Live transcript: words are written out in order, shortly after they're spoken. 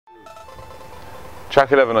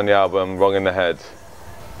Track 11 on the album, Wrong in the Head,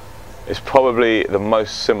 is probably the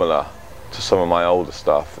most similar to some of my older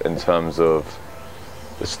stuff in terms of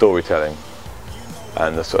the storytelling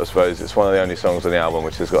and the sort of, I suppose it's one of the only songs on the album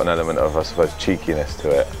which has got an element of, I suppose, cheekiness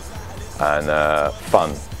to it and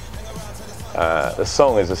fun. The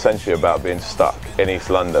song is essentially about being stuck in East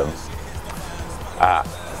London at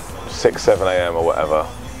 6, 7 a.m. or whatever,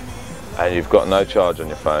 and you've got no charge on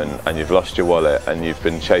your phone and you've lost your wallet and you've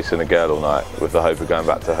been chasing a girl all night with the hope of going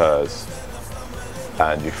back to hers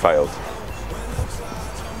and you failed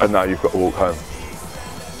and now you've got to walk home.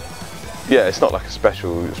 Yeah, it's not like a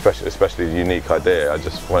especially unique idea. I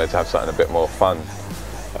just wanted to have something a bit more fun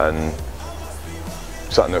and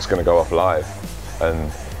something that's going to go off live,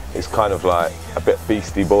 and it's kind of like a bit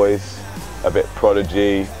Beastie Boys, a bit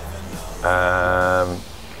Prodigy, and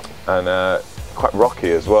quite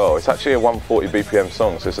rocky as well. It's actually a 140 BPM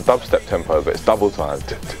song, so it's a dubstep tempo, but it's double time.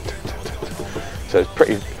 So it's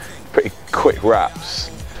pretty quick raps.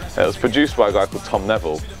 And it was produced by a guy called Tom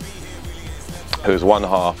Neville, who's one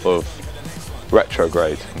half of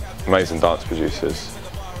Retrograde, amazing dance producers.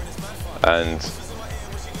 And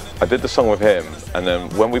I did the song with him, and then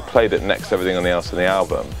when we played it next to everything else on the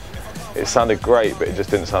album, it sounded great, but it just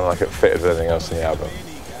didn't sound like it fitted with everything else on the album.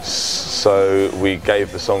 So we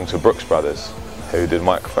gave the song to Brooks Brothers, who did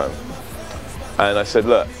microphone. And I said,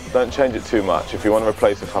 look, don't change it too much. If you want to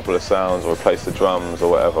replace a couple of sounds or replace the drums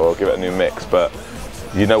or whatever, or give it a new mix, but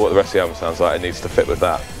you know what the rest of the album sounds like, it needs to fit with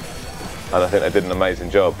that. And I think they did an amazing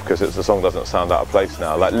job, because the song doesn't sound out of place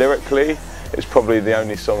now. Like lyrically, it's probably the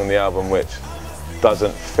only song on the album which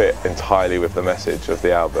doesn't fit entirely with the message of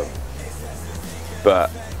the album.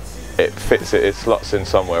 But it fits, it slots in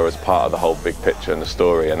somewhere as part of the whole big picture and the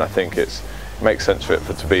story, and I think it makes sense for it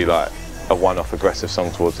to be like a one-off aggressive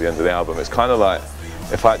song towards the end of the album. It's kind of like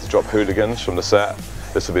if I had to drop Hooligans from the set,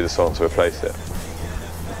 this would be the song to replace it.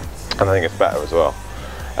 And I think it's better as well.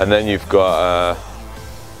 And then you've got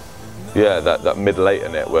yeah, that mid-late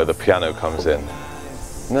in it where the piano comes in.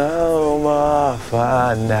 No more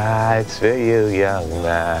fun nights for you, young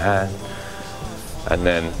man. And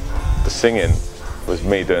then the singing was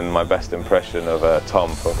me doing my best impression of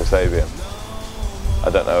Tom from Kasabian. I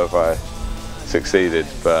don't know if I succeeded,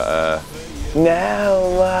 but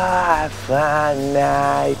no more fun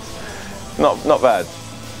nights. Not bad.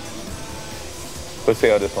 We'll see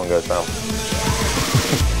how this one goes now.